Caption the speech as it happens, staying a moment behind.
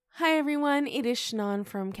everyone, it is Shannon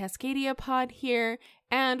from Cascadia Pod here,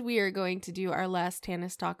 and we are going to do our last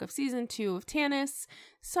Tanis talk of Season 2 of Tanis.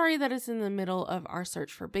 Sorry that it's in the middle of our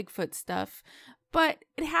search for Bigfoot stuff, but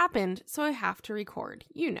it happened, so I have to record.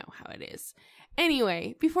 You know how it is.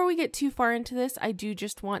 Anyway, before we get too far into this, I do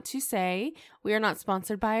just want to say we are not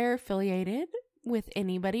sponsored by or affiliated with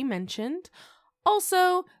anybody mentioned.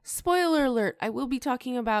 Also, spoiler alert, I will be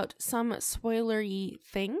talking about some spoilery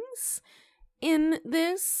things in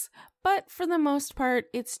this, but for the most part,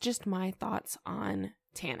 it's just my thoughts on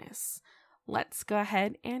Tanis. Let's go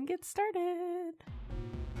ahead and get started.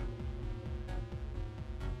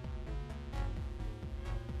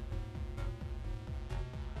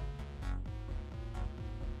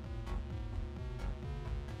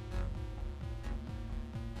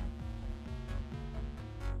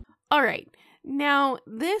 All right, now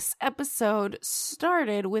this episode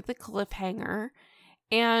started with a cliffhanger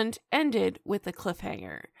and ended with a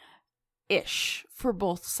cliffhanger-ish for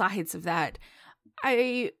both sides of that.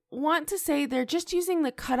 I want to say they're just using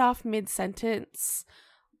the cutoff mid-sentence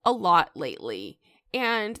a lot lately,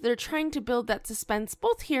 and they're trying to build that suspense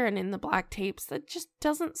both here and in the black tapes that just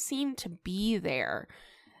doesn't seem to be there.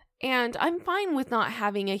 And I'm fine with not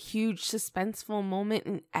having a huge suspenseful moment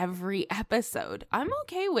in every episode. I'm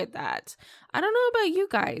okay with that. I don't know about you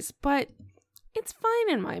guys, but it's fine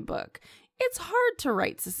in my book. It's hard to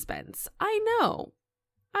write suspense. I know.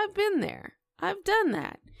 I've been there. I've done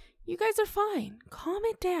that. You guys are fine. Calm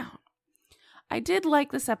it down. I did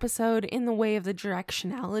like this episode in the way of the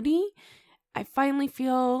directionality. I finally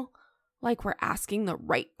feel like we're asking the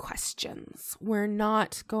right questions. We're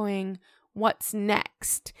not going, what's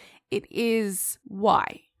next? It is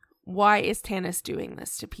why. Why is Tanis doing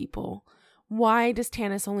this to people? Why does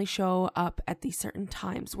Tanis only show up at these certain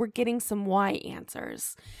times? We're getting some why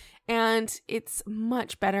answers. And it's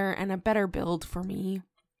much better and a better build for me.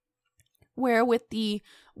 Where with the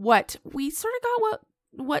what, we sort of got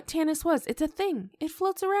what Tanis was. It's a thing. It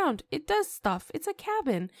floats around. It does stuff. It's a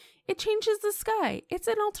cabin. It changes the sky. It's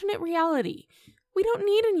an alternate reality. We don't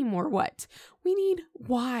need any more what. We need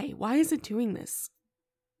why. Why is it doing this?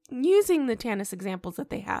 Using the Tanis examples that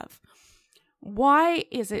they have. Why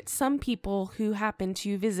is it some people who happen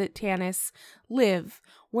to visit Tanis live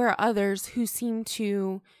where others who seem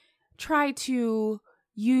to try to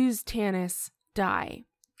use Tanis die?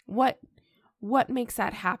 What makes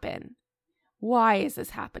that happen? Why is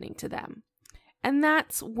this happening to them? And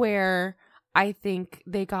that's where I think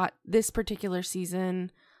they got this particular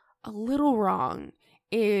season a little wrong,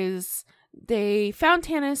 is they found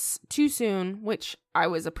Tanis too soon, which I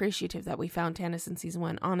was appreciative that we found Tanis in season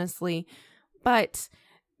 1, honestly. But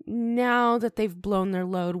now that they've blown their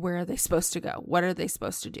load, where are they supposed to go? What are they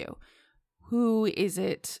supposed to do? Who is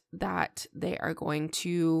it that they are going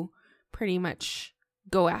to pretty much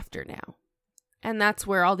go after now? And that's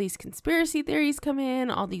where all these conspiracy theories come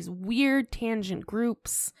in, all these weird tangent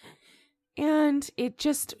groups. And it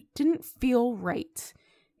just didn't feel right.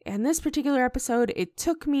 And this particular episode, it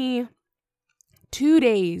took me 2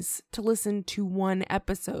 days to listen to one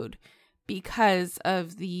episode because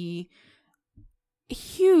of the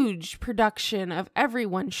huge production of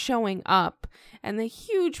everyone showing up and the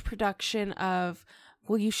huge production of,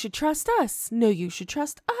 well, you should trust us. No, you should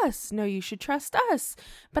trust us. No, you should trust us.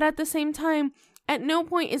 But at the same time, at no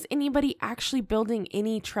point is anybody actually building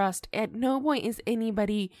any trust. At no point is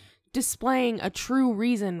anybody displaying a true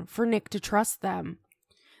reason for Nick to trust them.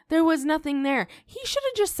 There was nothing there. He should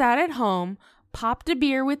have just sat at home, popped a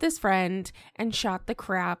beer with his friend, and shot the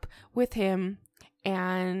crap with him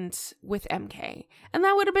and with MK. And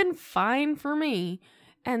that would have been fine for me.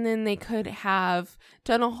 And then they could have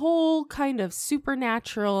done a whole kind of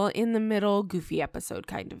supernatural in the middle goofy episode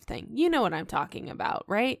kind of thing. You know what I'm talking about,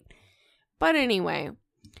 right? But anyway,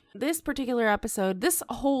 this particular episode, this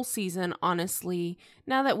whole season, honestly,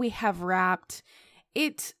 now that we have wrapped,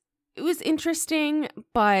 it was interesting,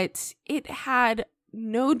 but it had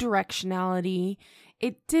no directionality.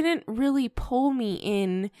 It didn't really pull me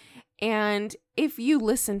in. And if you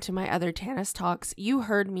listen to my other Tanis talks, you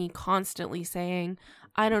heard me constantly saying,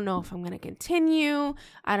 I don't know if I'm going to continue.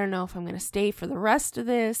 I don't know if I'm going to stay for the rest of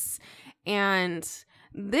this. And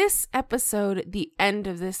this episode, the end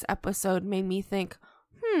of this episode, made me think,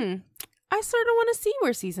 I sort of want to see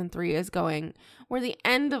where season 3 is going. Where the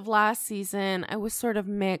end of last season, I was sort of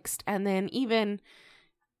mixed. And then even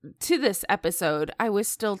to this episode, I was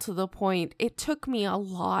still to the point. It took me a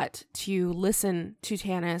lot to listen to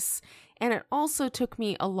Tanis. And it also took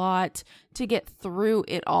me a lot to get through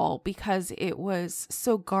it all because it was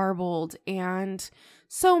so garbled and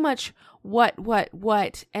so much what,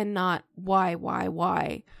 and not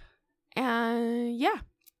why. And yeah.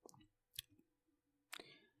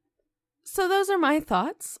 So those are my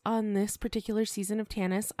thoughts on this particular season of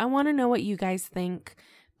Tanis. I want to know what you guys think.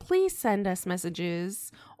 Please send us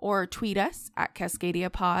messages or tweet us at Cascadia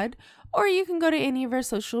Pod, or you can go to any of our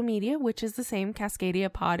social media, which is the same,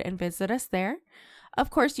 Cascadia Pod, and visit us there. Of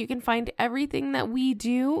course, you can find everything that we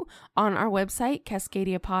do on our website,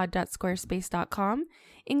 cascadiapod.squarespace.com,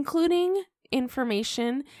 including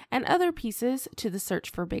information and other pieces to the search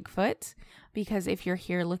for Bigfoot, because if you're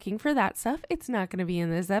here looking for that stuff, it's not going to be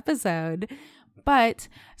in this episode. But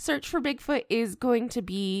Search for Bigfoot is going to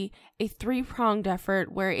be a 3-pronged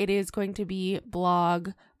effort where it is going to be blog,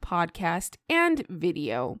 podcast, and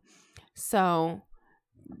video. So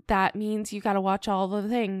that means you got to watch all the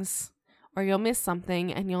things or you'll miss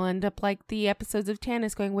something and you'll end up like the episodes of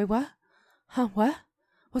Tanis going, wait, what? Huh, what?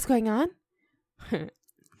 What's going on?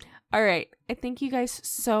 All right. I thank you guys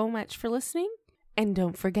so much for listening. And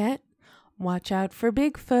don't forget, watch out for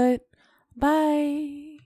Bigfoot. Bye.